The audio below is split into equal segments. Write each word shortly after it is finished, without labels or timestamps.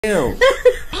Eu.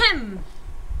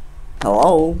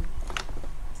 Hello.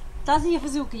 Estás aí a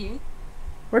fazer o quê?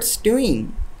 What's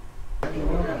doing?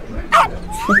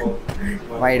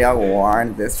 My dog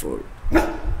wants this food.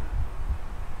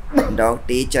 Dog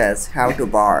teach us how to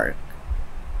bark.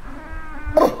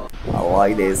 I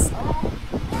like this.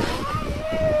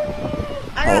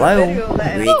 Hello.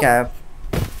 Wake up.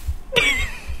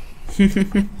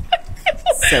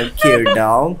 So cute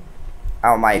dog.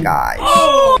 Oh my gosh.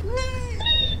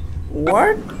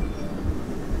 What?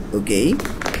 Okay.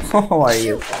 How are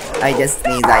you? I just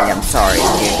sneezed. I am sorry.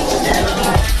 Okay.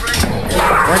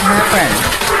 What happened?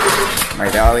 My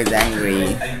dog is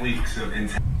angry.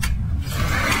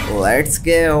 Let's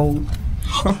go.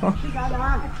 Oh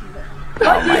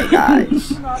my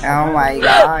gosh. Oh my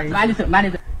gosh.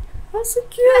 Oh, so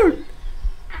cute.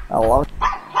 Hello.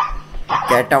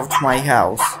 Get out of my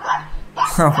house.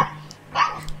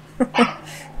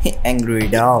 Angry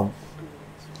dog.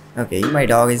 Okay, my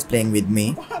dog is playing with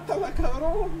me.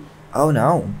 Oh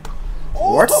no.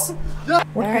 What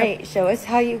Alright, show us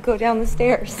how you go down the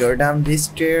stairs. Go down the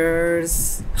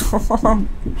stairs.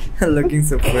 Looking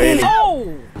so pretty.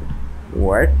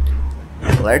 What?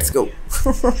 Let's go.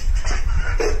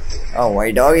 Oh,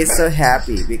 my dog is so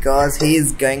happy because he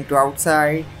is going to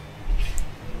outside.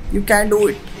 You can do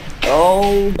it.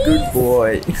 Oh, good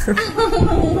boy.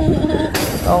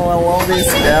 Oh, I love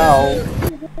this dog.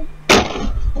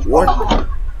 What?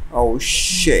 Oh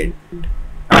shit.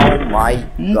 Oh my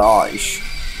gosh.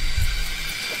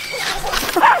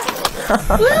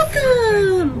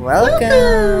 Welcome!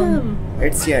 Welcome.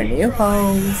 It's your new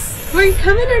house. Are you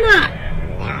coming or not?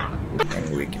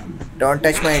 And we can. Don't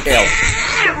touch my tail.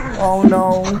 Oh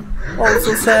no. Oh,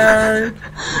 so sad.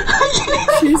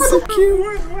 She's so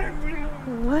cute.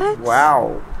 What?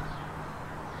 Wow.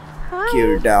 Hi.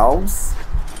 Cute dogs.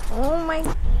 Oh my.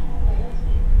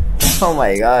 Oh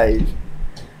my gosh.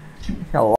 Hello.